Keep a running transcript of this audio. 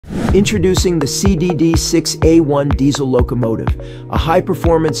Introducing the CDD6A1 diesel locomotive, a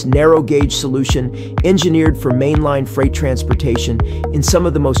high-performance, narrow-gauge solution engineered for mainline freight transportation in some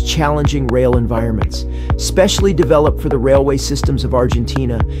of the most challenging rail environments. Specially developed for the railway systems of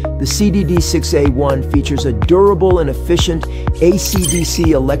Argentina, the CDD6A1 features a durable and efficient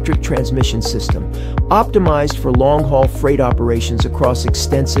AC/DC electric transmission system, optimized for long-haul freight operations across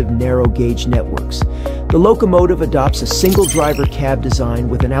extensive narrow-gauge networks. The locomotive adopts a single-driver cab design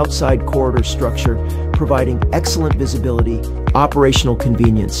with an outside corridor structure, providing excellent visibility, operational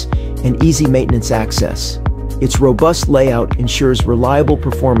convenience, and easy maintenance access. Its robust layout ensures reliable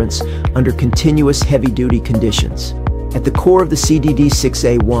performance under continuous heavy-duty conditions. At the core of the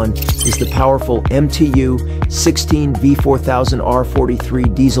CDD6A1 is the powerful MTU 16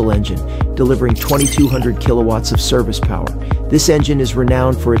 V4000R43 diesel engine, delivering 2,200 kilowatts of service power. This engine is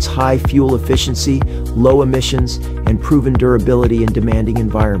renowned for its high fuel efficiency, low emissions, and proven durability in demanding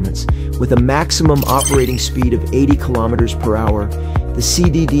environments. With a maximum operating speed of 80 kilometers per hour, the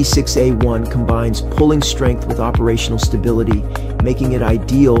CDD6A1 combines pulling strength with operational stability, making it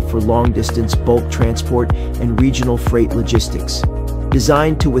ideal for long-distance bulk transport and regional freight logistics.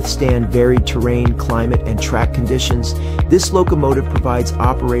 Designed to withstand varied terrain, climate, and track conditions, this locomotive provides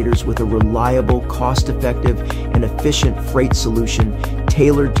operators with a reliable, cost-effective, and efficient freight solution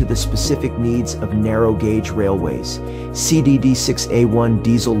tailored to the specific needs of narrow-gauge railways. CDD6A1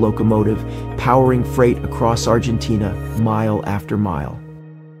 diesel locomotive, powering freight across Argentina mile after mile.